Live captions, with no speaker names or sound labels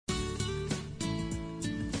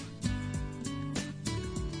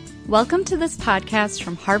Welcome to this podcast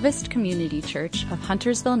from Harvest Community Church of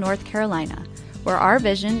Huntersville, North Carolina, where our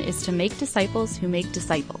vision is to make disciples who make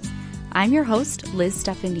disciples. I'm your host, Liz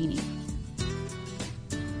Stefanini.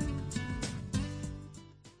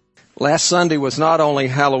 Last Sunday was not only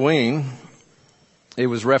Halloween, it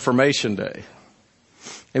was Reformation Day.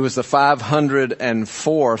 It was the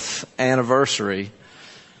 504th anniversary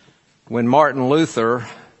when Martin Luther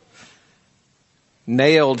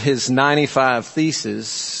nailed his 95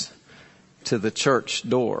 Theses to the church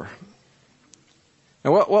door.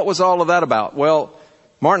 And what was all of that about? Well,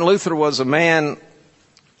 Martin Luther was a man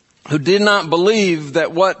who did not believe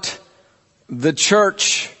that what the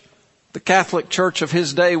church, the Catholic Church of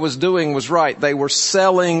his day, was doing was right. They were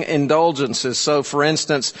selling indulgences. So, for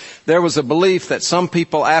instance, there was a belief that some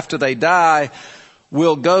people, after they die,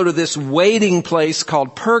 will go to this waiting place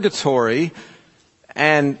called purgatory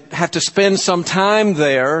and have to spend some time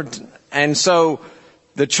there. And so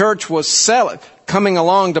the church was coming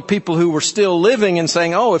along to people who were still living and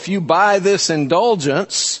saying, oh, if you buy this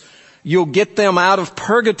indulgence, you'll get them out of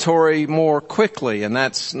purgatory more quickly. And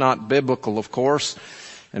that's not biblical, of course.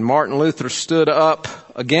 And Martin Luther stood up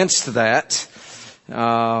against that,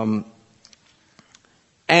 and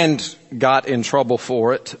got in trouble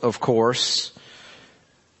for it, of course.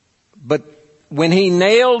 But when he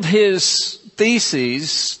nailed his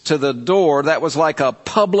theses to the door, that was like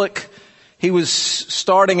he was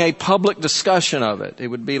starting a public discussion of it. It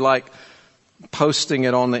would be like posting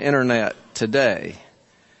it on the internet today.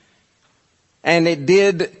 And it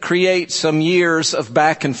did create some years of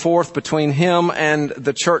back and forth between him and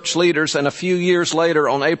the church leaders. And a few years later,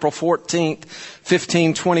 on April 14th,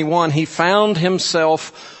 1521, he found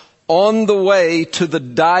himself on the way to the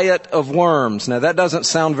diet of worms. Now, that doesn't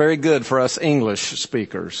sound very good for us English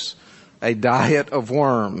speakers. A diet of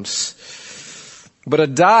worms. But a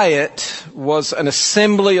diet was an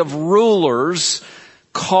assembly of rulers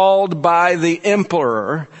called by the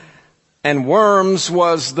emperor. And Worms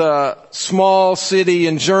was the small city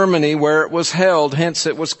in Germany where it was held. Hence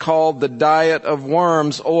it was called the Diet of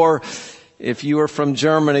Worms, or if you are from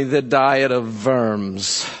Germany, the Diet of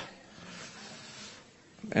Worms.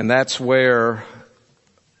 And that's where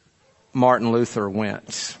Martin Luther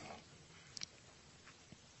went.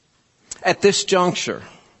 At this juncture,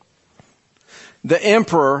 the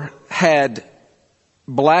emperor had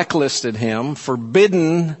blacklisted him,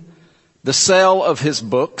 forbidden the sale of his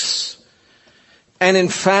books. And in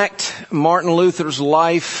fact, Martin Luther's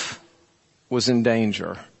life was in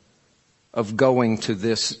danger of going to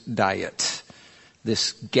this diet,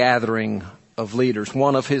 this gathering of leaders.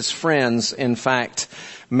 One of his friends, in fact,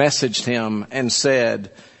 messaged him and said,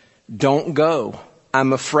 "Don't go.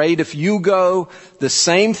 I'm afraid if you go, the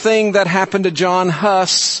same thing that happened to John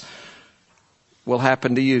Huss will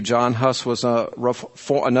happen to you." John Huss was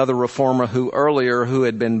another reformer who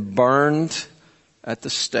had been burned at the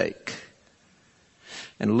stake.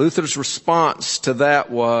 And Luther's response to that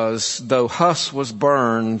was, though Huss was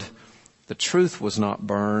burned, the truth was not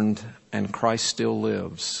burned, and Christ still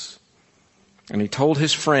lives. And he told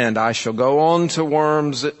his friend, "I shall go on to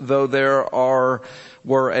Worms, though there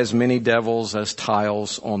were as many devils as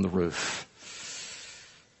tiles on the roof."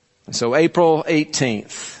 And so April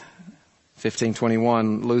 18th,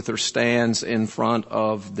 1521, Luther stands in front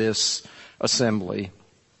of this assembly,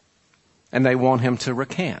 and they want him to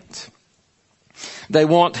recant. They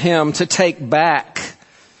want him to take back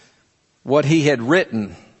what he had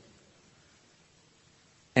written.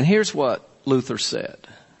 And here's what Luther said.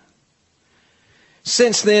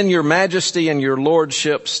 "Since then your majesty and your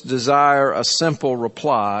lordships desire a simple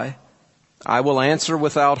reply, I will answer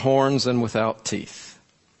without horns and without teeth.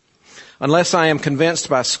 Unless I am convinced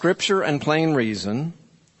by scripture and plain reason,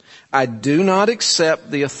 I do not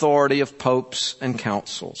accept the authority of popes and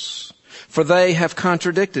councils, for they have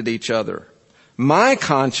contradicted each other. My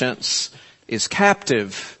conscience is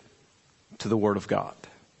captive to the word of God.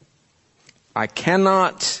 I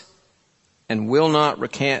cannot and will not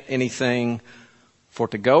recant anything, for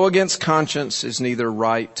to go against conscience is neither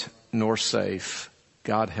right nor safe.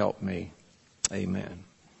 God help me. Amen."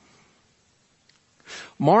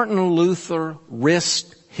 Martin Luther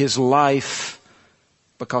risked his life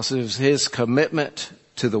because of his commitment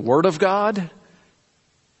to the Word of God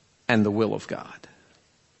and the will of God.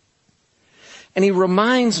 And he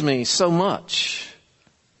reminds me so much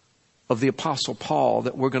of the Apostle Paul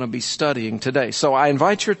that we're going to be studying today. So I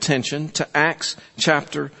invite your attention to Acts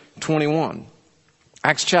chapter 21.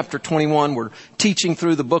 Acts chapter 21, we're teaching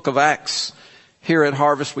through the book of Acts here at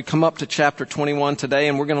Harvest. We come up to chapter 21 today,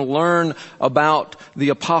 and we're going to learn about the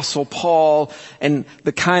Apostle Paul and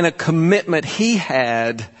the kind of commitment he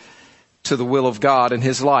had to the will of God in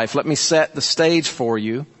his life. Let me set the stage for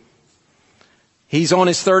you. He's on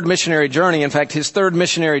his third missionary journey. In fact, his third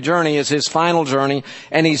missionary journey is his final journey,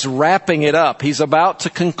 and he's wrapping it up. He's about to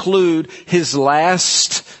conclude his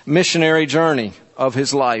last missionary journey of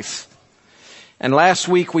his life. And last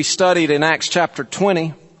week we studied in Acts chapter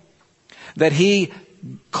 20 that he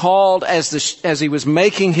called as he was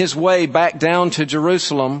making his way back down to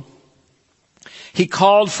Jerusalem, he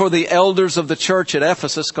called for the elders of the church at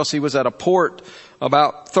Ephesus, because he was at a port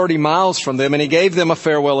about 30 miles from them, and he gave them a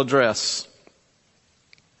farewell address.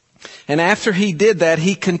 And after he did that,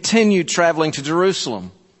 he continued traveling to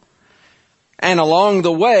Jerusalem. And along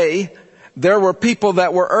the way, there were people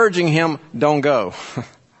that were urging him, don't go.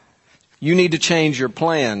 You need to change your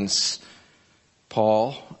plans,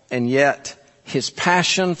 Paul. And yet, his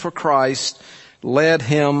passion for Christ led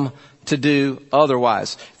him to do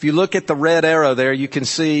otherwise. If you look at the red arrow there, you can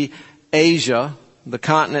see Asia, the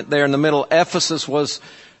continent there in the middle. Ephesus was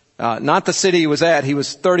not the city he was at. He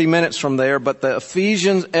was 30 minutes from there, but the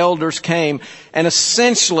Ephesian elders came, and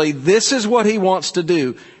essentially this is what he wants to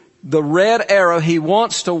do. The red arrow, he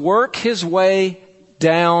wants to work his way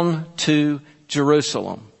down to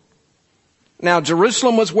Jerusalem. Now,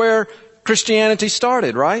 Jerusalem was where Christianity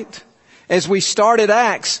started, right? As we started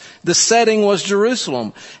Acts, the setting was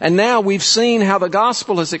Jerusalem. And now we've seen how the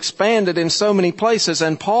gospel has expanded in so many places,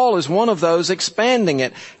 and Paul is one of those expanding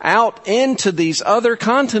it out into these other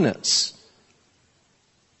continents.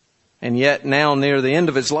 And yet now near the end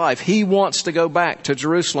of his life, he wants to go back to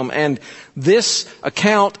Jerusalem. And this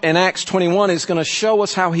account in Acts 21 is going to show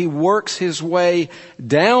us how he works his way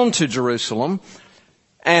down to Jerusalem.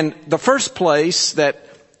 And the first place that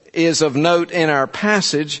is of note in our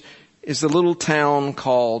passage is the little town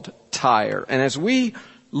called Tyre. And as we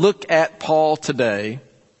look at Paul today,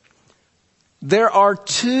 there are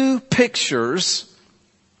two pictures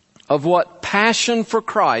of what passion for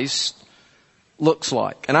Christ looks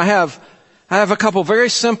like. And I have a couple very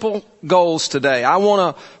simple goals today.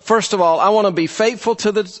 First of all, I want to be faithful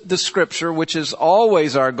to the scripture, which is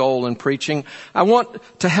always our goal in preaching. I want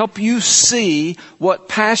to help you see what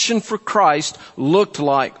passion for Christ looked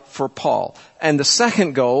like for Paul. And the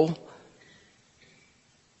second goal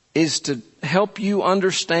is to help you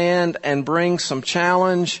understand and bring some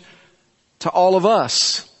challenge to all of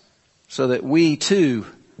us so that we too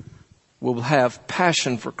will have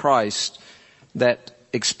passion for Christ that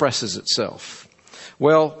expresses itself.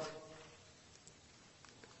 Well,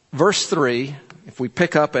 verse 3, if we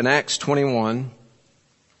pick up in Acts 21,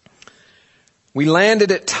 we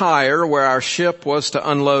landed at Tyre where our ship was to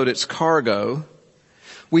unload its cargo.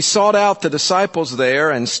 We sought out the disciples there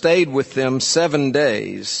and stayed with them 7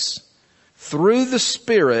 days. Through the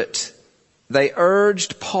Spirit, they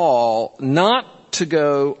urged Paul not to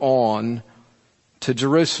go on to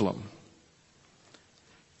Jerusalem.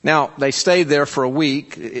 Now, they stayed there for a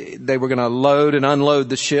week. They were going to load and unload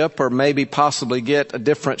the ship, or maybe possibly get a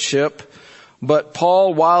different ship. But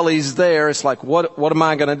Paul, while he's there, it's like, what am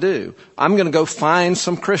I going to do? I'm going to go find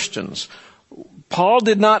some Christians. Paul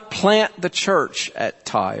did not plant the church at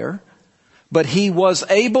Tyre, but he was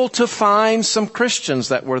able to find some Christians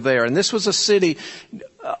that were there. And this was a city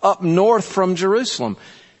up north from Jerusalem.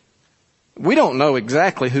 We don't know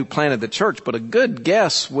exactly who planted the church, but a good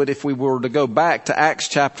guess would, if we were to go back to Acts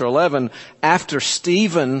chapter 11, after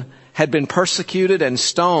Stephen had been persecuted and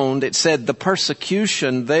stoned, it said the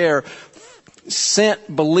persecution there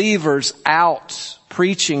sent believers out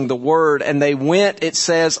preaching the word, and they went, it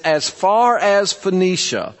says, as far as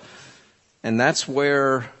Phoenicia. And that's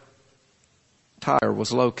where Tyre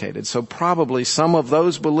was located. So probably some of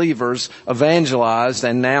those believers evangelized,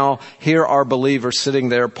 and now here are believers sitting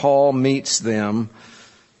there. Paul meets them.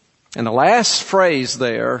 And the last phrase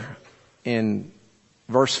there in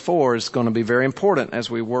verse 4 is going to be very important as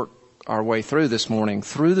we work our way through this morning.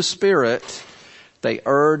 Through the Spirit, they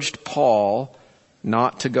urged Paul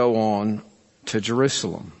not to go on to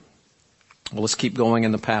Jerusalem. Well, let's keep going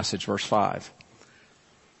in the passage, verse 5.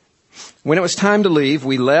 When it was time to leave,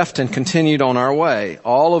 we left and continued on our way.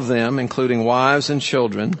 All of them, including wives and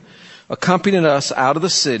children, accompanied us out of the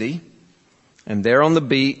city, and there on the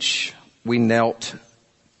beach we knelt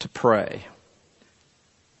to pray.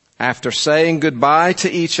 After saying goodbye to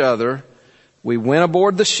each other, we went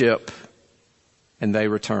aboard the ship, and they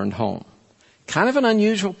returned home. Kind of an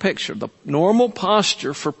unusual picture. The normal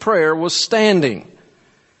posture for prayer was standing,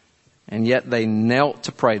 and yet they knelt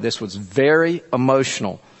to pray. This was very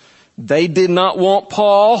emotional. They did not want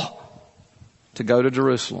Paul to go to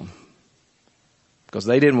Jerusalem because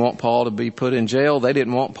they didn't want Paul to be put in jail. They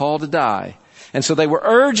didn't want Paul to die. And so they were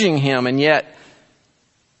urging him, and yet,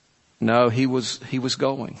 no, he was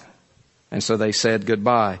going. And so they said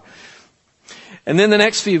goodbye. And then the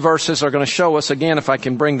next few verses are going to show us, again, if I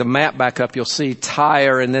can bring the map back up, you'll see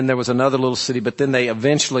Tyre, and then there was another little city, but then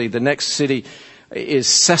the next city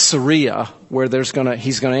is Caesarea, where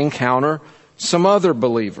he's going to encounter some other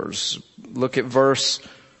believers. Look at verse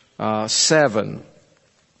 7.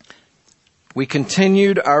 We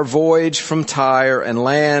continued our voyage from Tyre and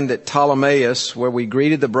landed at Ptolemais, where we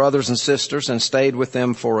greeted the brothers and sisters and stayed with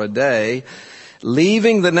them for a day.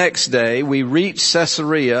 Leaving the next day, we reached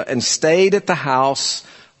Caesarea and stayed at the house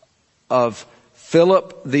of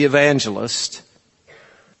Philip the evangelist,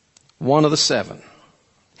 one of the 7.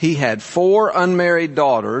 He had 4 unmarried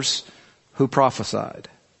daughters who prophesied.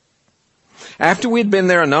 After we'd been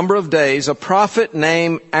there a number of days, a prophet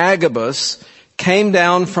named Agabus came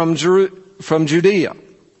down from Judea.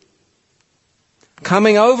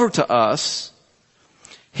 Coming over to us,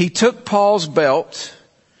 he took Paul's belt,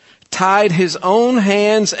 tied his own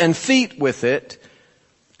hands and feet with it,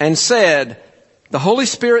 and said, "The Holy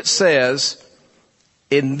Spirit says,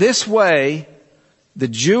 in this way, the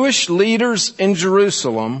Jewish leaders in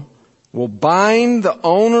Jerusalem will bind the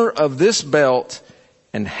owner of this belt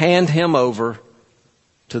and hand him over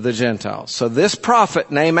to the Gentiles." So this prophet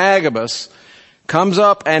named Agabus comes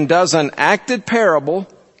up and does an acted parable,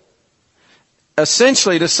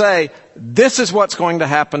 essentially to say, this is what's going to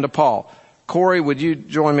happen to Paul. Corey, would you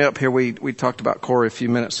join me up here? We talked about Corey a few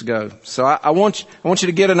minutes ago. So I want you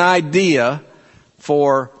to get an idea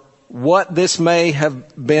for what this may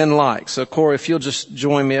have been like. So Corey, if you'll just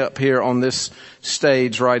join me up here on this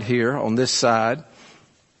stage right here on this side.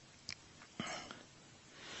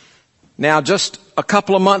 Now, just a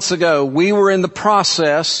couple of months ago, we were in the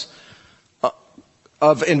process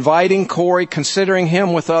of inviting Corey, considering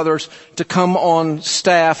him with others, to come on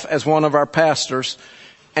staff as one of our pastors.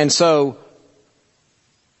 And so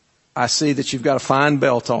I see that you've got a fine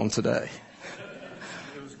belt on today.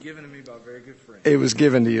 It was given to me by a very good friend. It was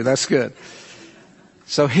given to you. That's good.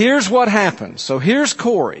 So here's what happened. So here's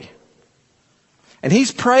Corey. And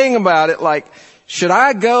he's praying about it like, should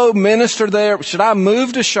I go minister there? Should I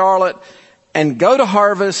move to Charlotte and go to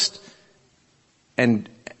Harvest? And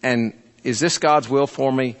is this God's will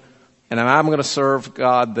for me? And I'm going to serve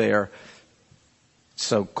God there.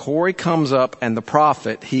 So Corey comes up, and the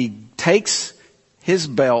prophet, he takes his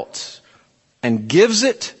belt and gives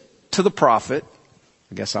it to the prophet.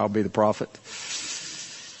 I guess I'll be the prophet.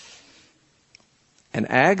 And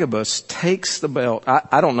Agabus takes the belt.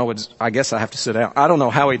 I don't know. I guess I have to sit down. I don't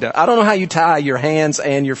know how he does. I don't know how you tie your hands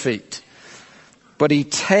and your feet. But he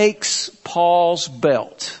takes Paul's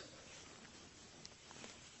belt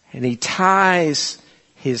and he ties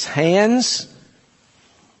his hands.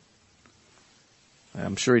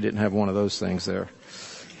 I'm sure he didn't have one of those things there.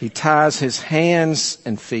 He ties his hands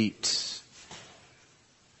and feet.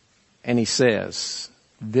 And he says,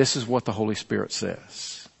 this is what the Holy Spirit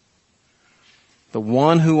says. The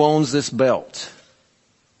one who owns this belt,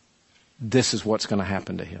 this is what's going to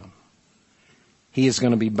happen to him. He is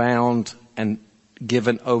going to be bound and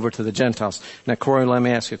given over to the Gentiles. Now, Corey, let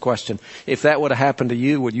me ask you a question. If that would have happened to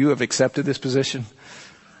you, would you have accepted this position?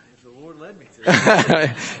 If the Lord led me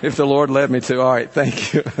to. If the Lord led me to. All right,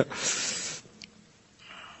 thank you.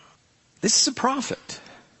 This is a prophet.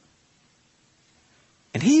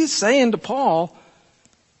 And he is saying to Paul,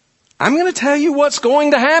 I'm going to tell you what's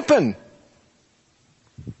going to happen.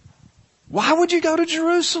 Why would you go to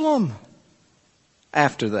Jerusalem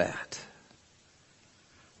after that?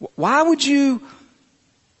 Why would you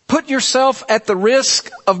put yourself at the risk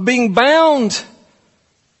of being bound?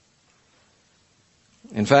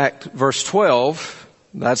 In fact, verse 12,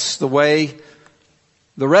 that's the way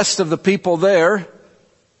the rest of the people there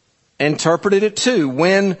interpreted it too.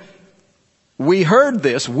 When we heard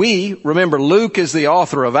this, remember Luke is the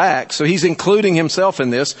author of Acts, so he's including himself in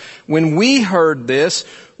this. When we heard this,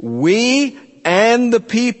 we and the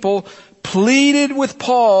people pleaded with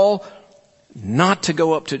Paul not to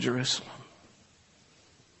go up to Jerusalem.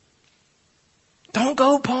 Don't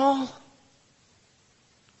go, Paul.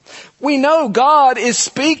 We know God is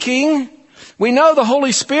speaking. We know the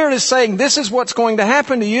Holy Spirit is saying this is what's going to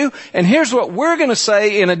happen to you. And here's what we're going to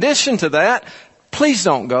say in addition to that. Please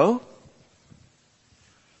don't go.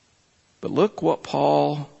 But look what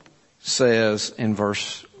Paul says in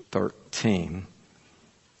verse 13.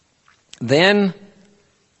 Then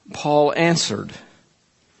Paul answered,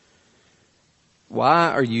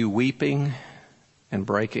 why are you weeping and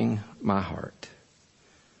breaking my heart?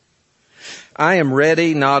 I am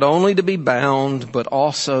ready not only to be bound, but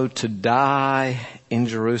also to die in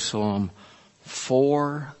Jerusalem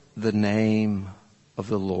for the name of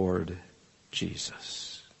the Lord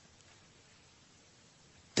Jesus.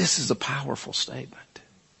 this is a powerful statement.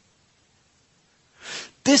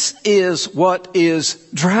 This is what is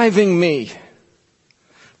driving me.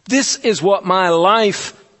 This is what my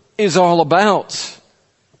life is all about.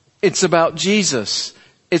 It's about Jesus.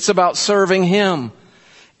 It's about serving Him.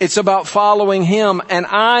 It's about following Him. And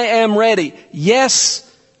I am ready.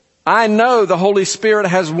 Yes, I know the Holy Spirit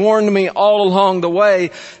has warned me all along the way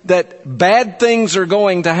that bad things are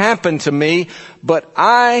going to happen to me, but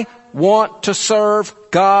I want to serve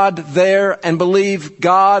God there and believe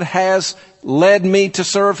God has led me to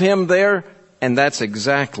serve Him there. And that's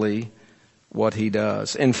exactly what He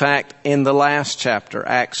does. In fact, in the last chapter,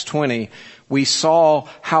 Acts 20, we saw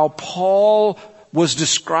how Paul was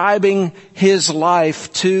describing his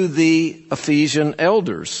life to the Ephesian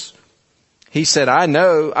elders. He said, I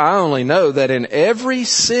only know that in every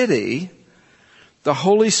city, the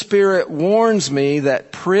Holy Spirit warns me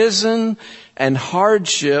that prison and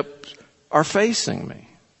hardship are facing me.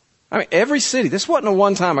 I mean, every city. This wasn't a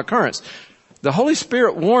one-time occurrence. The Holy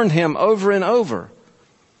Spirit warned him over and over.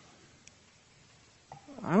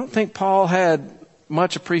 I don't think Paul had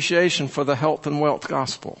much appreciation for the health and wealth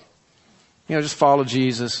gospel. Just follow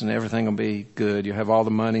Jesus and everything will be good. You'll have all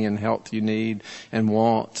the money and health you need and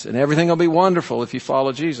want, and everything will be wonderful if you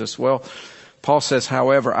follow Jesus. Well, Paul says,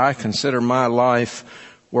 however, I consider my life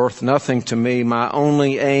worth nothing to me. My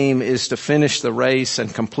only aim is to finish the race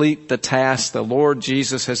and complete the task the Lord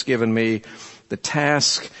Jesus has given me, the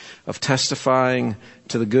task of testifying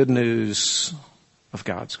to the good news of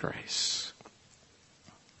God's grace.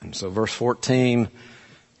 And so verse 14,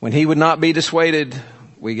 when he would not be dissuaded,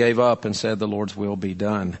 we gave up and said the Lord's will be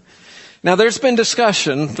done. Now there's been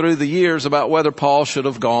discussion through the years about whether Paul should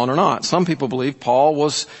have gone or not. Some people believe Paul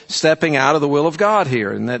was stepping out of the will of God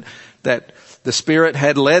here and that the Spirit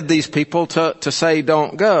had led these people to say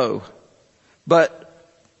don't go. But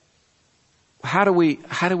how do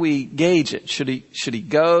we gauge it? Should he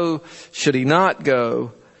go? Should he not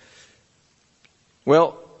go?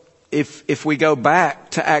 Well, if we go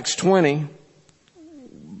back to Acts 20,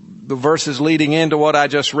 the verses leading into what I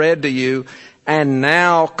just read to you, and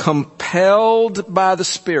now compelled by the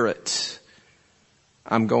Spirit,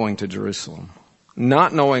 I'm going to Jerusalem,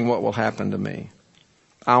 not knowing what will happen to me.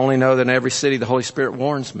 I only know that in every city the Holy Spirit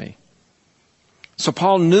warns me. So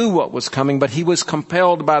Paul knew what was coming, but he was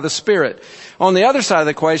compelled by the Spirit. On the other side of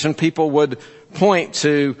the equation, people would point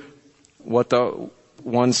to what the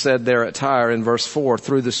one said there at Tyre in verse 4.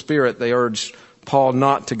 Through the Spirit they urged Paul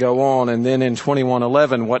not to go on. And then in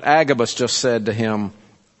 21:11, what Agabus just said to him,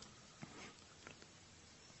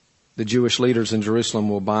 the Jewish leaders in Jerusalem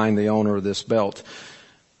will bind the owner of this belt.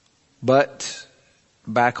 But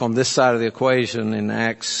back on this side of the equation in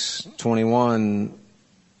Acts 21,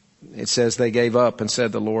 it says they gave up and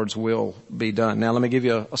said the Lord's will be done. Now let me give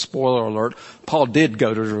you a spoiler alert. Paul did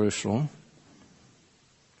go to Jerusalem.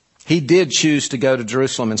 He did choose to go to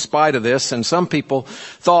Jerusalem in spite of this, and some people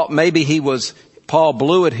thought maybe Paul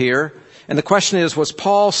blew it here. And the question is, was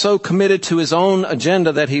Paul so committed to his own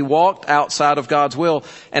agenda that he walked outside of God's will?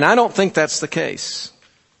 And I don't think that's the case.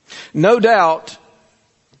 No doubt,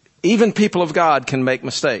 even people of God can make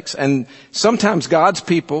mistakes. And sometimes God's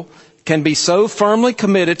people can be so firmly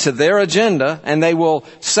committed to their agenda, and they will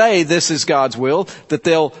say this is God's will, that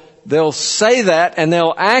they'll say that and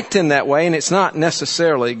they'll act in that way, and it's not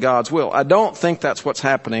necessarily God's will. I don't think that's what's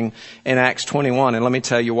happening in Acts 21, and let me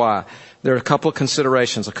tell you why. There are a couple of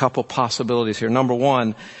considerations, a couple of possibilities here. Number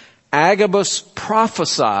one, Agabus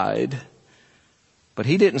prophesied, but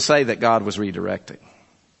he didn't say that God was redirecting.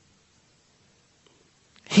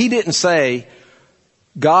 He didn't say,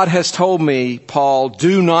 God has told me, Paul,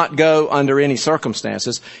 do not go under any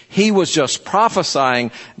circumstances. He was just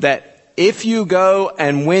prophesying that if you go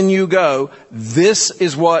and when you go, this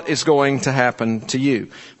is what is going to happen to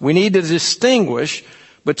you. We need to distinguish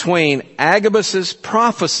between Agabus's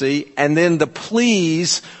prophecy and then the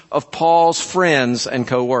pleas of Paul's friends and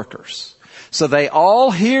co-workers. So they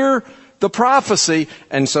all hear the prophecy,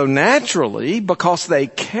 and so naturally, because they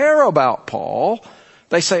care about Paul,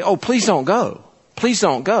 they say, oh, please don't go. Please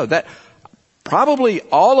don't go. That probably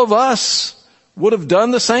all of us would have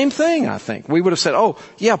done the same thing, I think. We would have said, oh,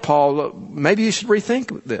 yeah, Paul, maybe you should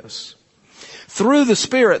rethink this. Through the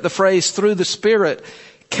Spirit, the phrase through the Spirit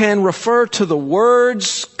can refer to the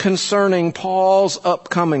words concerning Paul's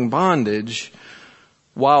upcoming bondage,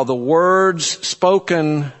 while the words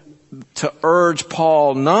spoken to urge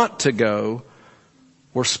Paul not to go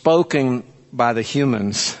were spoken by the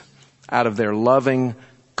humans out of their loving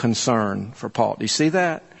concern for Paul. Do you see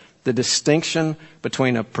that? The distinction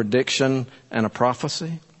between a prediction and a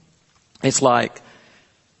prophecy? It's like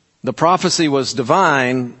the prophecy was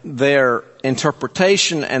divine, their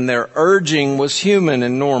interpretation and their urging was human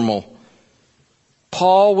and normal.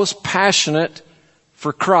 Paul was passionate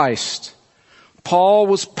for Christ. Paul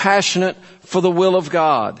was passionate for the will of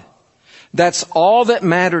God. That's all that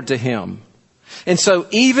mattered to him. And so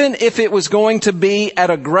even if it was going to be at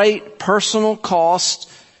a great personal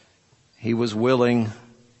cost, he was willing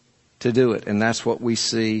to do it. And that's what we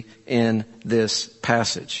see in this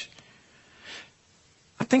passage.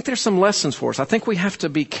 I think there's some lessons for us. I think we have to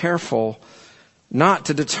be careful not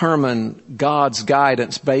to determine God's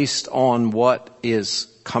guidance based on what is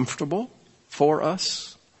comfortable for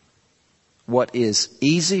us, what is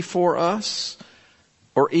easy for us,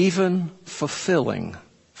 or even fulfilling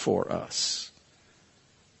for us.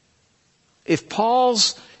 If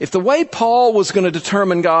the way Paul was going to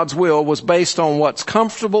determine God's will was based on what's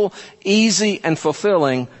comfortable, easy, and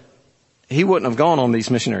fulfilling, he wouldn't have gone on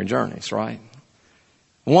these missionary journeys, right?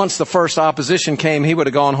 Once the first opposition came, he would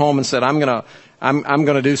have gone home and said, I'm going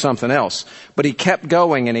to do something else. But he kept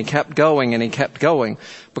going and he kept going and he kept going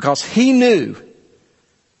because he knew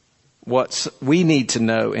what we need to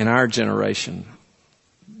know in our generation.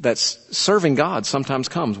 That serving God sometimes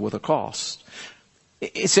comes with a cost.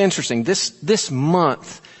 It's interesting. This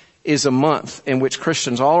month is a month in which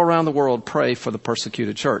Christians all around the world pray for the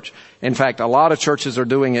persecuted church. In fact, a lot of churches are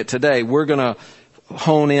doing it today. We're going to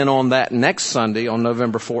hone in on that next Sunday on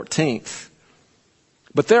November 14th.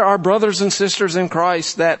 But there are brothers and sisters in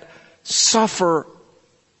Christ that suffer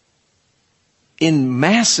in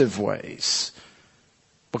massive ways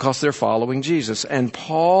because they're following Jesus. And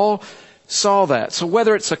Paul saw that. So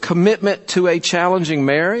whether it's a commitment to a challenging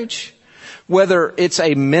marriage, whether it's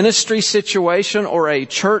a ministry situation or a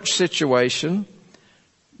church situation,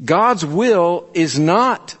 God's will is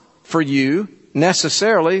not for you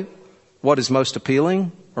necessarily what is most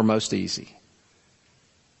appealing or most easy.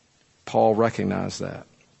 Paul recognized that.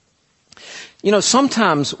 You know,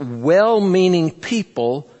 sometimes well-meaning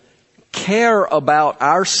people care about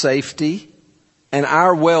our safety and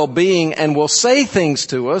our well-being and will say things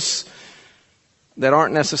to us that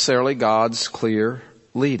aren't necessarily God's clear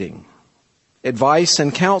leading. Advice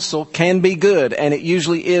and counsel can be good, and it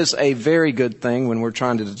usually is a very good thing when we're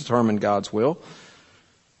trying to determine God's will.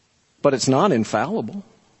 But it's not infallible.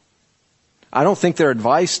 I don't think their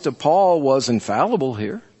advice to Paul was infallible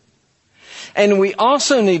here. And we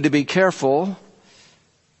also need to be careful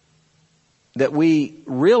that we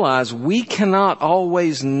realize we cannot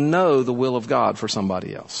always know the will of God for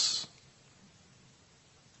somebody else.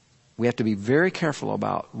 We have to be very careful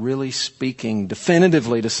about really speaking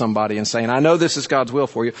definitively to somebody and saying, I know this is God's will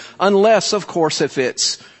for you. Unless, of course, if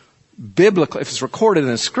it's biblical, if it's recorded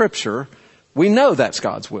in Scripture, we know that's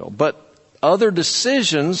God's will. But other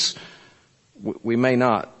decisions, we may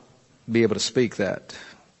not be able to speak that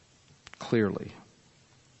clearly.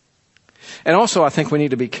 And also, I think we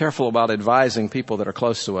need to be careful about advising people that are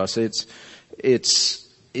close to us. It's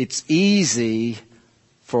easy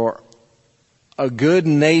for a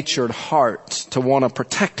good-natured heart to want to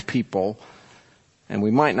protect people, and we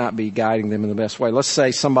might not be guiding them in the best way. Let's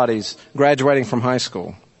say somebody's graduating from high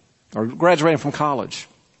school or graduating from college,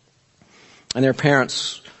 and their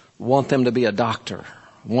parents want them to be a doctor,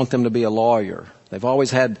 want them to be a lawyer. They've always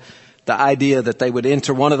had the idea that they would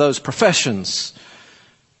enter one of those professions,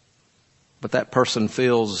 but that person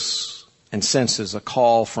feels and senses a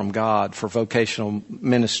call from God for vocational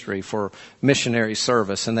ministry, for missionary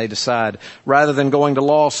service. And they decide, rather than going to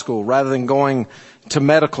law school, rather than going to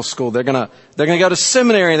medical school, they're going to go to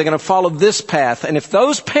seminary. They're going to follow this path. And if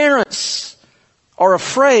those parents are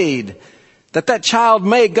afraid that child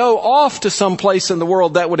may go off to some place in the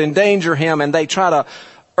world that would endanger him, and they try to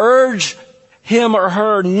urge him or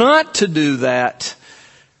her not to do that,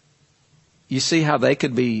 you see how they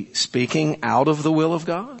could be speaking out of the will of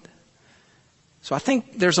God? So I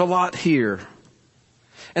think there's a lot here.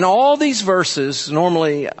 And all these verses,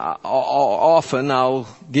 normally, often, I'll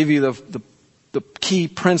give you the key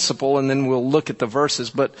principle and then we'll look at the verses.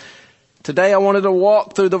 But today I wanted to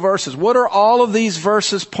walk through the verses. What are all of these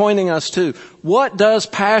verses pointing us to? What does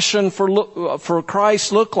passion for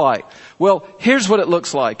Christ look like? Well, here's what it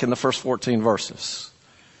looks like in the first 14 verses.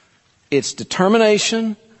 It's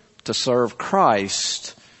determination to serve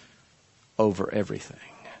Christ over everything.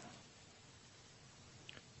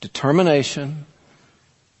 Determination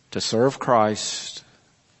to serve Christ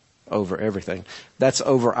over everything. That's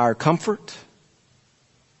over our comfort.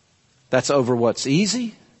 That's over what's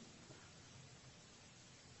easy.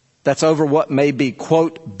 That's over what may be,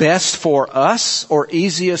 quote, best for us or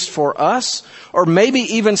easiest for us, or maybe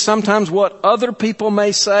even sometimes what other people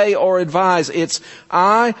may say or advise. It's,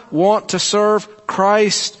 I want to serve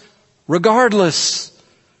Christ regardless.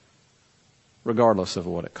 regardless of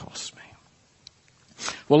what it costs me.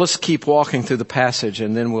 Well, let's keep walking through the passage,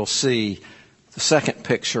 and then we'll see the second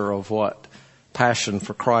picture of what passion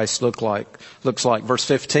for Christ looks like. Verse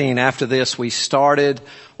 15, after this we started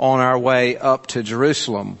on our way up to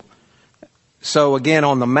Jerusalem. So again,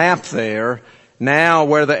 on the map there, now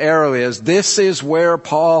where the arrow is, this is where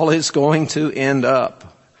Paul is going to end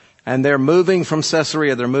up. And they're moving from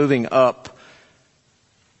Caesarea, they're moving up.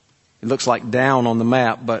 It looks like down on the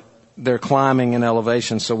map, but they're climbing in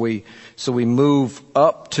elevation. So we move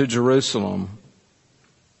up to Jerusalem.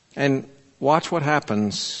 And watch what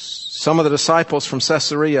happens. Some of the disciples from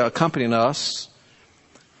Caesarea accompanied us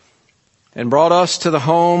and brought us to the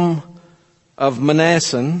home of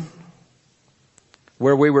Manason,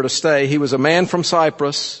 where we were to stay. He was a man from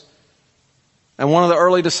Cyprus and one of the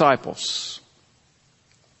early disciples.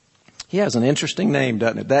 He has an interesting name,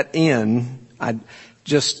 doesn't it? That N,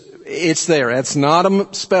 it's there. It's not a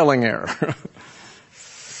spelling error.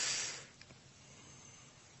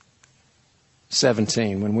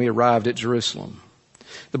 17, when we arrived at Jerusalem.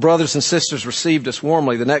 The brothers and sisters received us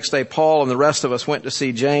warmly. The next day, Paul and the rest of us went to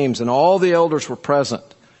see James, and all the elders were present.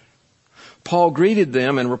 Paul greeted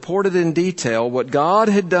them and reported in detail what God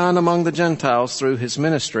had done among the Gentiles through his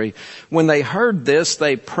ministry. When they heard this,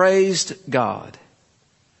 they praised God.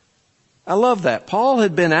 I love that. Paul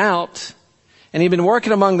had been out and he'd been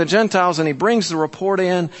working among the Gentiles, and he brings the report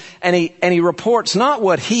in, and he reports not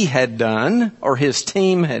what he had done or his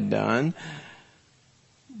team had done,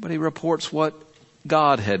 but he reports what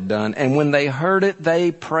God had done. And when they heard it,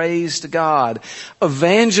 they praised God.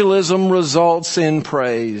 Evangelism results in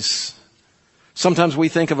praise. Sometimes we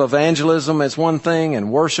think of evangelism as one thing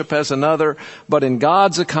and worship as another, but in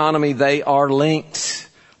God's economy, they are linked.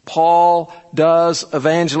 Paul does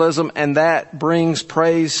evangelism, and that brings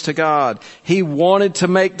praise to God. He wanted to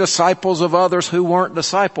make disciples of others who weren't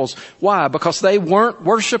disciples. Why? Because they weren't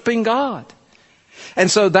worshiping God. And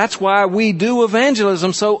so that's why we do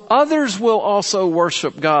evangelism, so others will also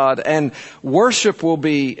worship God, and worship will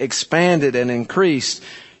be expanded and increased.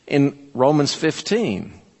 In Romans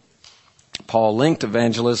 15, Paul linked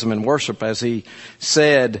evangelism and worship as he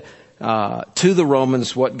said to the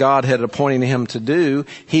Romans what God had appointed him to do.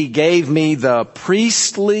 He gave me the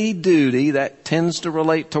priestly duty, that tends to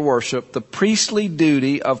relate to worship, the priestly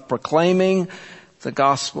duty of proclaiming the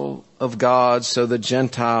gospel of God so the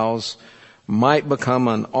Gentiles might become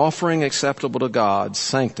an offering acceptable to God,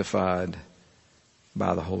 sanctified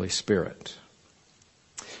by the Holy Spirit.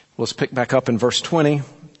 Let's pick back up in verse 20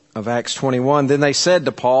 of Acts 21. Then they said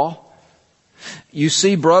to Paul, "You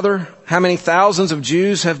see, brother, how many thousands of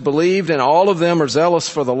Jews have believed, and all of them are zealous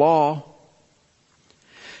for the law.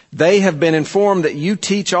 They have been informed that you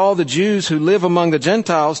teach all the Jews who live among the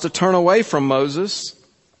Gentiles to turn away from Moses,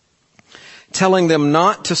 telling them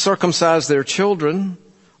not to circumcise their children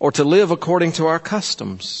or to live according to our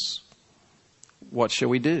customs. What shall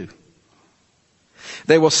we do?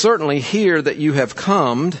 They will certainly hear that you have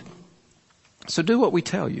come, so do what we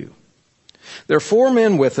tell you. There are 4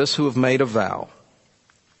 men with us who have made a vow.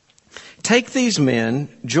 Take these men,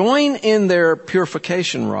 join in their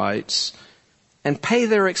purification rites, and pay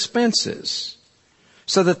their expenses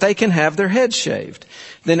so that they can have their heads shaved.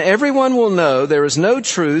 Then everyone will know there is no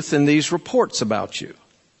truth in these reports about you,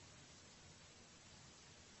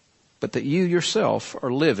 but that you yourself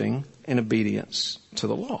are living in obedience to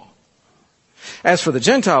the law. As for the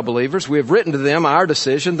Gentile believers, we have written to them our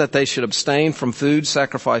decision that they should abstain from food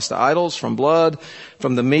sacrificed to idols, from blood,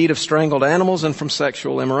 from the meat of strangled animals, and from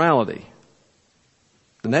sexual immorality."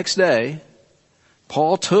 The next day,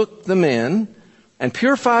 Paul took the men and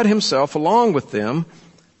purified himself along with them.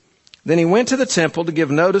 Then he went to the temple to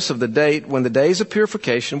give notice of the date when the days of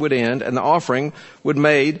purification would end and the offering would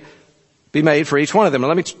be made for each one of them.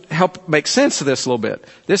 And let me help make sense of this a little bit.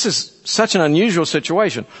 This is such an unusual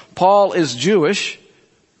situation. Paul is Jewish,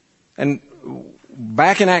 and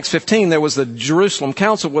back in Acts 15 there was the Jerusalem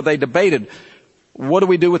Council where they debated, what do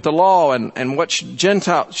we do with the law, and what should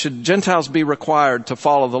Gentiles be required to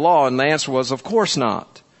follow the law? And the answer was, of course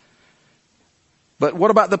not. But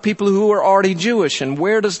what about the people who are already Jewish, and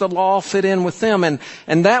where does the law fit in with them? And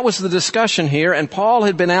that was the discussion here. And Paul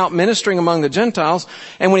had been out ministering among the Gentiles.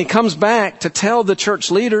 And when he comes back to tell the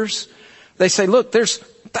church leaders, they say, look, there's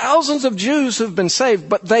thousands of Jews who've been saved,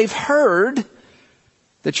 but they've heard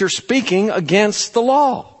that you're speaking against the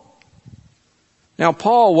law. Now,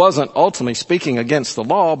 Paul wasn't ultimately speaking against the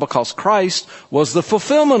law because Christ was the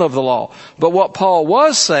fulfillment of the law. But what Paul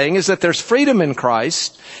was saying is that there's freedom in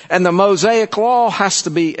Christ, and the Mosaic law has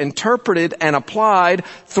to be interpreted and applied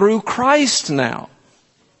through Christ now.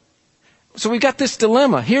 So we've got this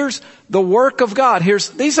dilemma. Here's the work of God.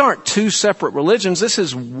 These aren't two separate religions. This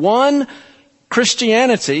is one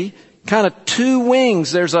Christianity, kind of two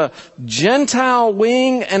wings. There's a Gentile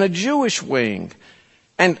wing and a Jewish wing.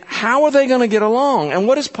 And how are they going to get along? And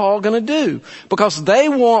what is Paul going to do? Because they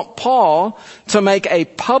want Paul to make a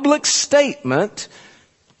public statement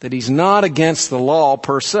that he's not against the law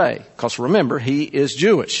per se. Because remember, he is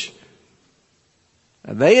Jewish.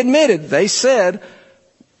 They said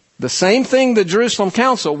the same thing the Jerusalem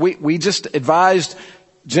Council. We just advised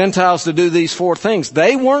Gentiles to do these 4 things.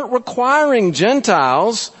 They weren't requiring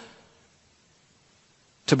Gentiles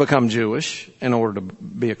to become Jewish in order to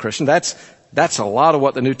be a Christian. That's a lot of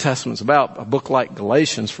what the New Testament's about. A book like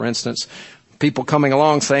Galatians, for instance, people coming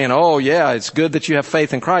along saying, oh yeah, it's good that you have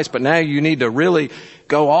faith in Christ, but now you need to really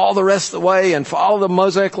go all the rest of the way and follow the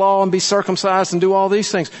Mosaic law and be circumcised and do all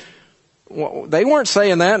these things. Well, they weren't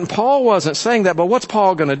saying that, and Paul wasn't saying that, but what's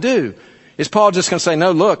Paul going to do? Is Paul just going to say,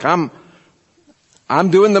 no, look, I'm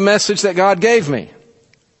doing the message that God gave me?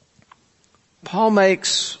 Paul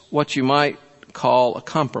makes what you might call a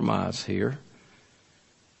compromise here.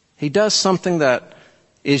 He does something that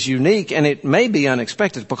is unique, and it may be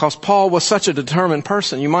unexpected because Paul was such a determined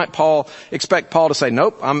person. You might expect Paul to say,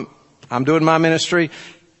 nope, I'm doing my ministry.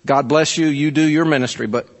 God bless you, you do your ministry.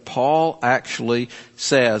 But Paul actually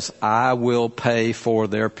says, I will pay for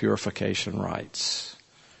their purification rites.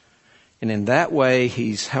 And in that way,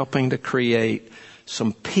 he's helping to create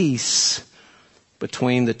some peace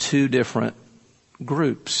between the two different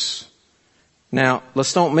groups. Now,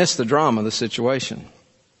 let's don't miss the drama of the situation.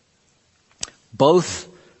 Both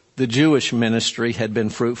the Jewish ministry had been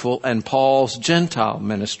fruitful and Paul's Gentile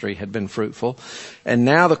ministry had been fruitful. And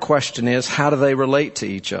now the question is, how do they relate to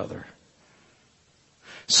each other?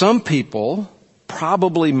 Some people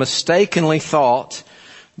probably mistakenly thought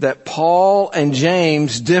that Paul and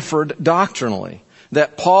James differed doctrinally.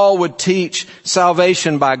 That Paul would teach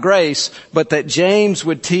salvation by grace, but that James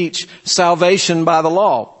would teach salvation by the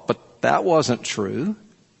law. But that wasn't true.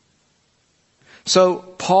 So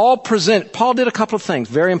Paul did a couple of things,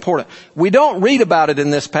 very important. We don't read about it in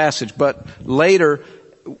this passage, but later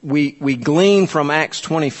we glean from Acts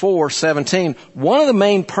 24:17. One of the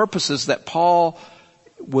main purposes that Paul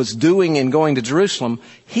was doing in going to Jerusalem,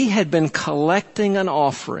 he had been collecting an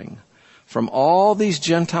offering from all these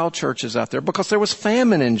Gentile churches out there because there was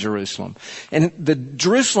famine in Jerusalem. And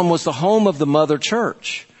Jerusalem was the home of the mother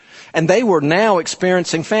church. And they were now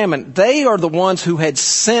experiencing famine. They are the ones who had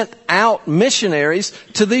sent out missionaries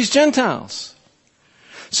to these Gentiles.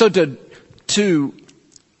 So to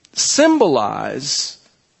symbolize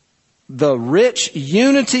the rich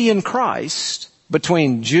unity in Christ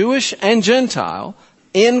between Jewish and Gentile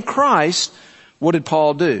in Christ, what did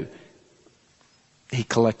Paul do? He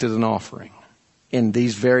collected an offering in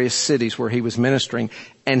these various cities where he was ministering,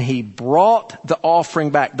 and he brought the offering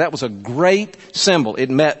back. That was a great symbol. It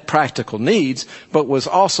met practical needs, but was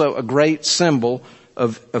also a great symbol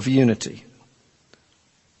of unity.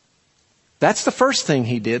 That's the first thing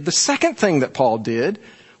he did. The second thing that Paul did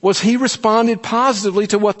was he responded positively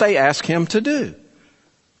to what they asked him to do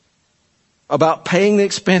about paying the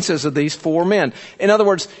expenses of these 4 men. In other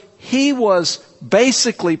words, he was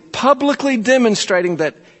basically publicly demonstrating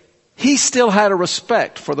that he still had a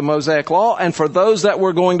respect for the Mosaic law and for those that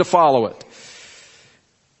were going to follow it.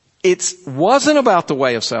 It wasn't about the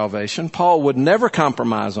way of salvation. Paul would never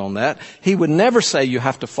compromise on that. He would never say you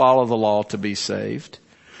have to follow the law to be saved.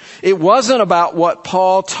 It wasn't about what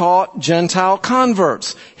Paul taught Gentile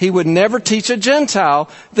converts. He would never teach a Gentile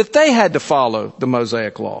that they had to follow the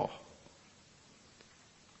Mosaic law.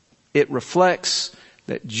 It reflects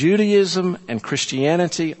that Judaism and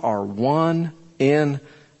Christianity are one in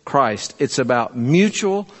Christ. It's about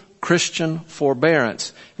mutual Christian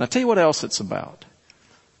forbearance. And I'll tell you what else it's about.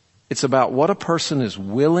 It's about what a person is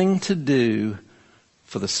willing to do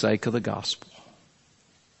for the sake of the gospel.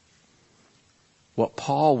 What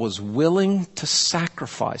Paul was willing to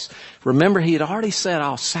sacrifice. Remember, he had already said,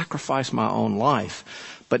 I'll sacrifice my own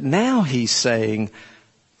life. But now he's saying,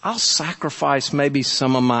 I'll sacrifice maybe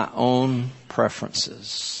some of my own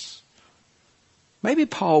preferences. Maybe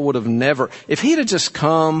Paul would have never, if he'd have just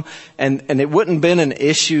come and it wouldn't have been an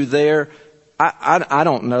issue there, I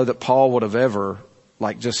don't know that Paul would have ever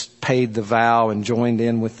just paid the vow and joined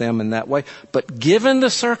in with them in that way. But given the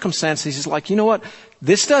circumstances, he's like, you know what?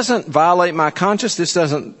 This doesn't violate my conscience. This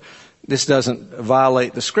doesn't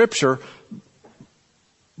violate the scripture,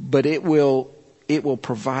 but it will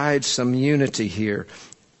provide some unity here.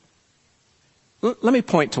 Let me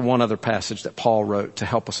point to one other passage that Paul wrote to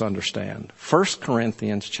help us understand. 1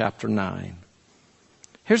 Corinthians chapter 9.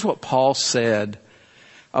 Here's what Paul said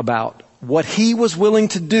about what he was willing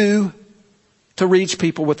to do to reach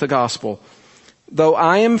people with the gospel. Though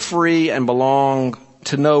I am free and belong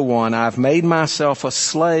to no one, I've made myself a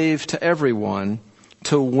slave to everyone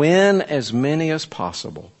to win as many as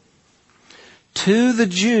possible. To the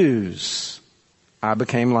Jews, I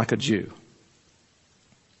became like a Jew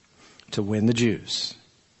to win the Jews.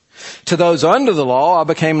 To those under the law, I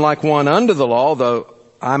became like one under the law, though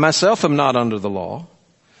I myself am not under the law,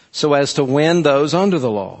 so as to win those under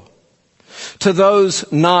the law. To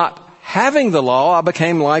those not having the law, I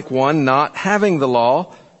became like one not having the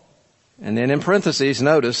law. And then in parentheses,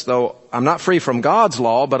 notice, though I'm not free from God's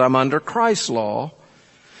law, but I'm under Christ's law,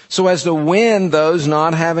 so as to win those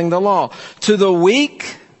not having the law. To the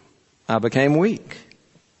weak, I became weak.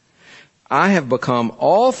 I have become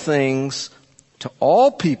all things to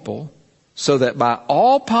all people, so that by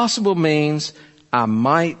all possible means I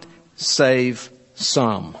might save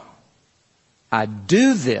some. I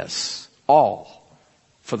do this all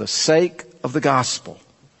for the sake of the gospel,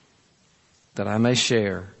 that I may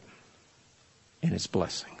share in its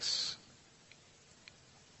blessings.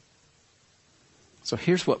 So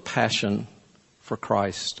here's what passion for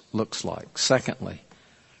Christ looks like. Secondly,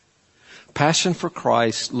 passion for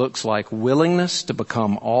Christ looks like willingness to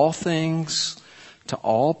become all things to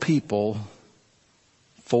all people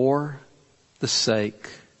for the sake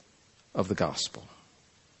of the gospel.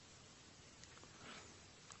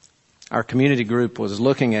 Our community group was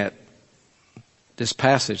looking at this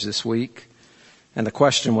passage this week, and the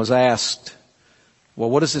question was asked, well,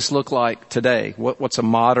 what does this look like today? What's a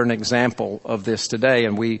modern example of this today?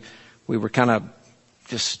 And we were kind of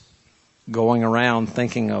just going around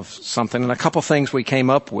thinking of something, and a couple things we came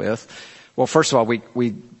up with. Well, first of all,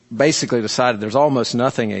 we basically decided there's almost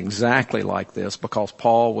nothing exactly like this because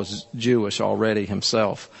Paul was Jewish already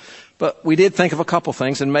himself. But we did think of a couple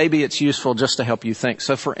things, and maybe it's useful just to help you think.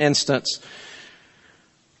 So, for instance,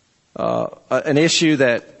 an issue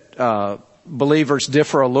that believers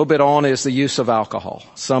differ a little bit on is the use of alcohol.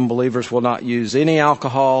 Some believers will not use any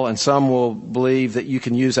alcohol, and some will believe that you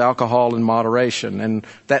can use alcohol in moderation. And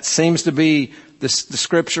that seems to be, the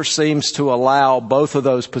Scripture seems to allow both of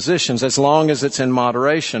those positions as long as it's in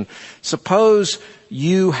moderation. Suppose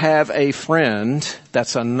you have a friend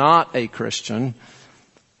that's not a Christian,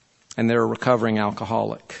 and they're a recovering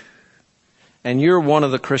alcoholic. And you're one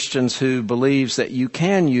of the Christians who believes that you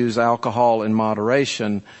can use alcohol in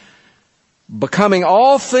moderation. Becoming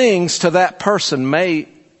all things to that person may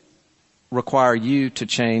require you to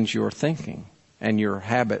change your thinking and your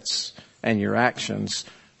habits and your actions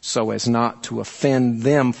so as not to offend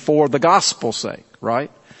them for the gospel's sake,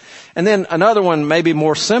 right? And then another one, maybe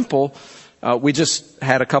more simple. We just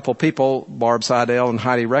had a couple people, Barb Seidel and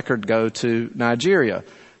Heidi Record, go to Nigeria.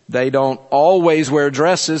 They don't always wear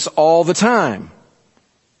dresses all the time.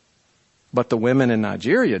 But the women in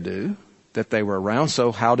Nigeria do, that they were around.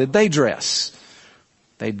 So how did they dress?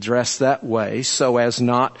 They dressed that way so as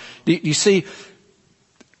not... You see,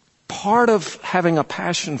 part of having a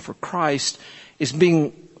passion for Christ is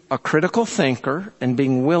being a critical thinker and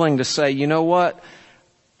being willing to say, you know what?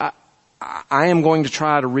 I am going to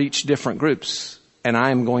try to reach different groups, and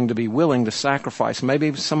I am going to be willing to sacrifice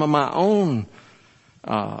maybe some of my own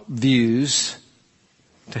views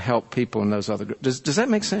to help people in those other groups. Does that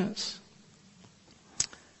make sense?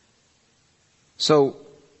 So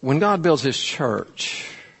when God builds His church,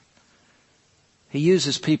 He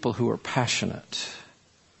uses people who are passionate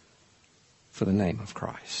for the name of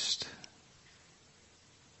Christ.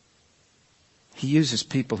 He uses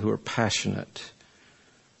people who are passionate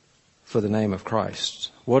for the name of Christ.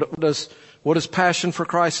 What does passion for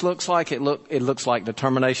Christ looks like? It looks like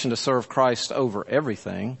determination to serve Christ over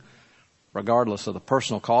everything, regardless of the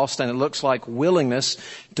personal cost. And it looks like willingness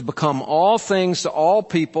to become all things to all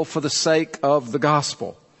people for the sake of the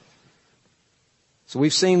gospel. So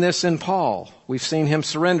we've seen this in Paul. We've seen him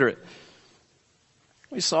surrender it.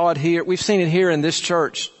 We saw it here. We've seen it here in this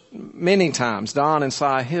church many times. Don and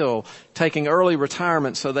Cy Hill taking early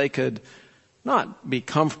retirement so they could not be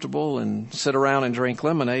comfortable and sit around and drink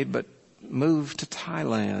lemonade, but move to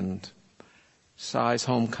Thailand, Cy's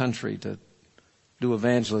home country, to do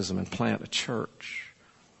evangelism and plant a church.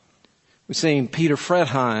 We've seen Peter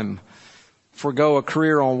Fredheim forego a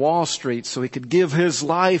career on Wall Street so he could give his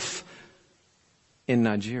life in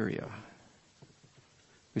Nigeria.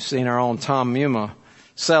 We've seen our own Tom Muma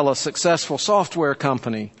sell a successful software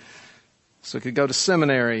company so he could go to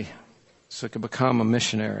seminary, so he could become a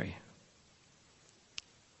missionary.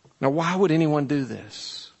 Now, why would anyone do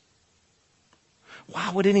this?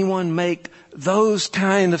 Why would anyone make those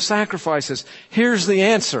kind of sacrifices? Here's the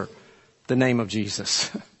answer. The name of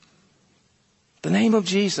Jesus. The name of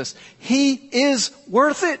Jesus. He is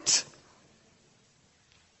worth it.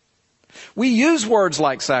 We use words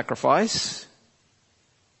like sacrifice,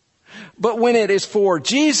 but when it is for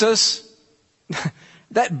Jesus,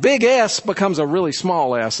 that big S becomes a really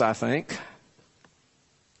small s, I think.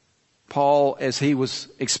 Paul, as he was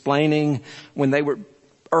explaining when they were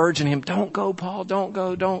urging him, don't go, Paul, don't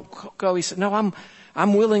go. He said, no,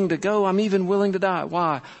 I'm willing to go. I'm even willing to die.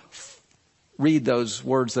 Why? Read those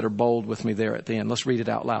words that are bold with me there at the end. Let's read it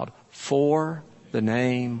out loud. For the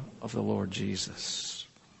name of the Lord Jesus.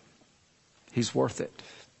 He's worth it.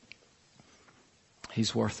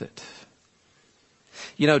 He's worth it.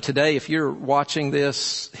 You know, today, if you're watching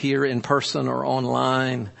this here in person or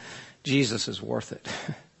online, Jesus is worth it.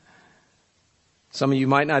 Some of you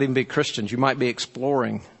might not even be Christians. You might be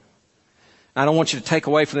exploring. I don't want you to take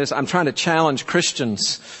away from this. I'm trying to challenge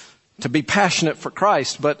Christians to be passionate for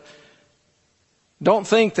Christ, but don't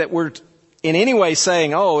think that we're in any way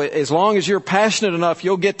saying, oh, as long as you're passionate enough,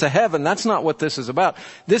 you'll get to heaven. That's not what this is about.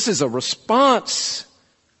 This is a response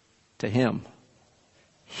to Him.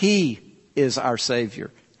 He is our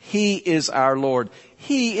Savior. He is our Lord.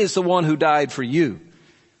 He is the one who died for you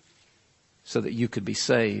so that you could be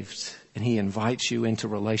saved. And He invites you into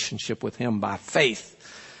relationship with Him by faith.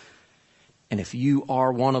 And if you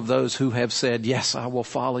are one of those who have said, yes, I will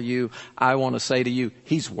follow you, I want to say to you,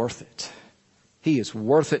 He's worth it. He is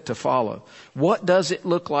worth it to follow. What does it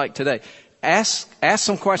look like today? Ask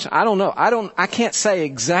some questions. I don't know. I can't say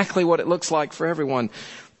exactly what it looks like for everyone.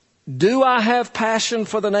 Do I have passion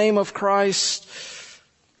for the name of Christ?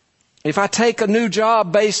 If I take a new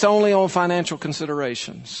job based only on financial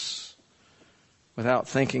considerations, without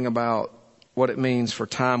thinking about what it means for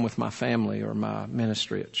time with my family or my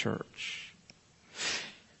ministry at church.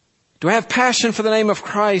 Do I have passion for the name of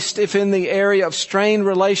Christ if in the area of strained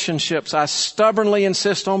relationships I stubbornly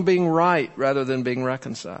insist on being right rather than being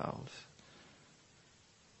reconciled?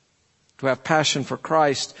 Do I have passion for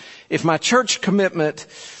Christ if my church commitment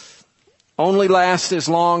only lasts as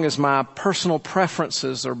long as my personal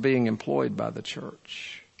preferences are being employed by the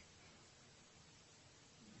church?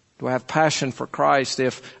 Do I have passion for Christ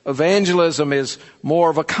if evangelism is more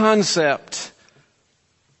of a concept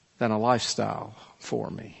than a lifestyle for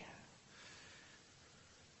me?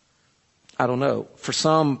 I don't know. For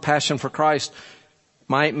some, passion for Christ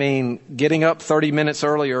might mean getting up 30 minutes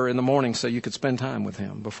earlier in the morning so you could spend time with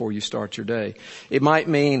Him before you start your day. It might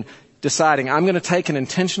mean deciding, I'm going to take an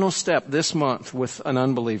intentional step this month with an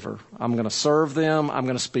unbeliever. I'm going to serve them. I'm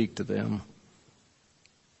going to speak to them.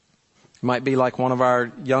 It might be like one of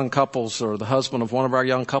our young couples or the husband of one of our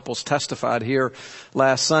young couples testified here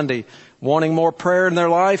last Sunday, wanting more prayer in their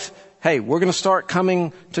life. Hey, we're going to start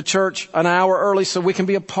coming to church an hour early so we can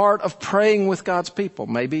be a part of praying with God's people.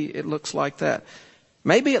 Maybe it looks like that.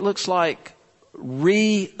 Maybe it looks like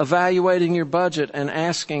re-evaluating your budget and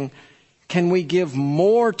asking, can we give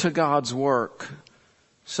more to God's work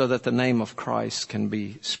so that the name of Christ can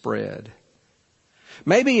be spread?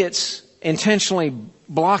 Maybe it's intentionally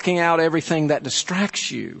blocking out everything that distracts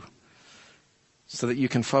you so that you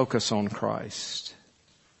can focus on Christ.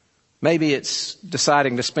 Maybe it's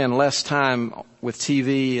deciding to spend less time with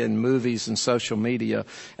TV and movies and social media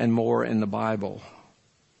and more in the Bible.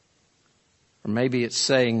 Or maybe it's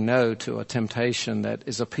saying no to a temptation that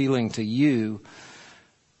is appealing to you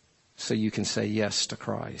so you can say yes to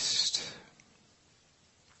Christ.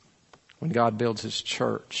 When God builds His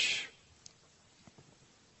church,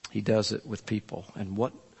 He does it with people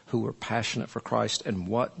who are passionate for Christ. And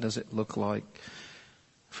what does it look like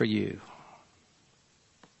for you?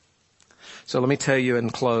 So let me tell you in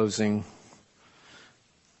closing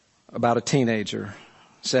about a teenager,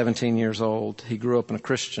 17 years old. He grew up in a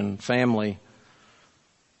Christian family,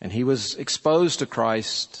 and he was exposed to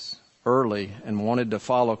Christ early and wanted to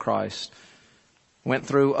follow Christ. Went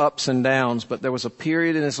through ups and downs, but there was a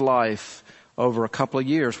period in his life over a couple of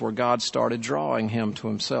years where God started drawing him to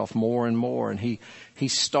Himself more and more, and he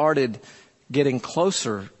started getting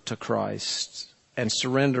closer to Christ and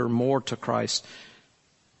surrender more to Christ.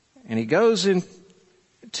 And he goes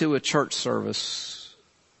into a church service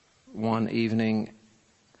one evening,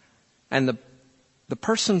 and the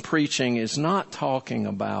person preaching is not talking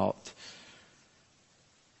about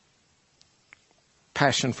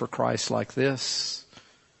passion for Christ like this,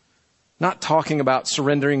 not talking about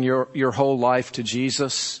surrendering your whole life to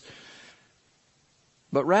Jesus,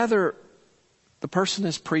 but rather the person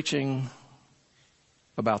is preaching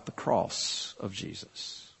about the cross of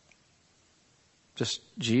Jesus. Just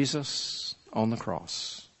Jesus on the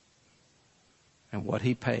cross and what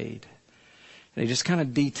He paid. And he just kind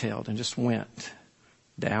of detailed and just went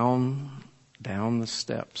down down the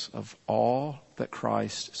steps of all that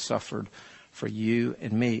Christ suffered for you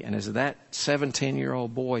and me. And as that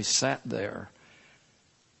 17-year-old boy sat there,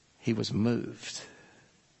 he was moved.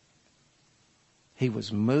 He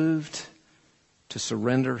was moved to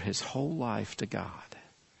surrender his whole life to God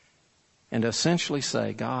and to essentially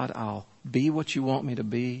say, God, I'll be what you want me to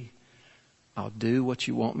be. I'll do what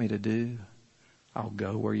you want me to do. I'll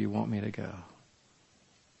go where you want me to go.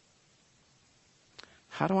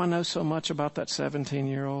 How do I know so much about that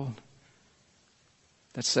 17-year-old?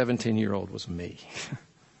 That 17-year-old was me.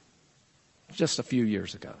 Just a few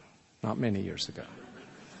years ago, not many years ago.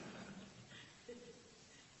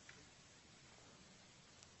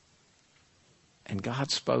 And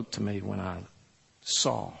God spoke to me when I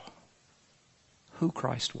saw who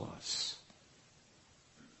Christ was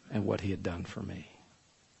and what he had done for me.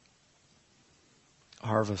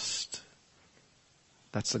 Harvest,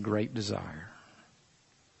 that's a great desire.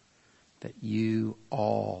 That you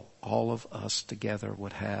all of us together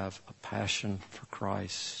would have a passion for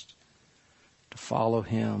Christ, to follow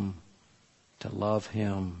him, to love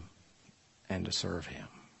him, and to serve him.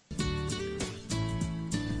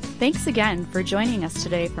 Thanks again for joining us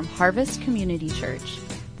today from Harvest Community Church.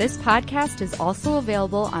 This podcast is also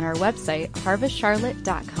available on our website,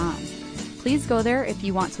 harvestcharlotte.com. Please go there if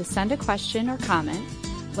you want to send a question or comment,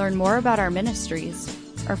 learn more about our ministries,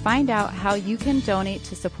 or find out how you can donate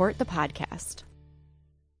to support the podcast.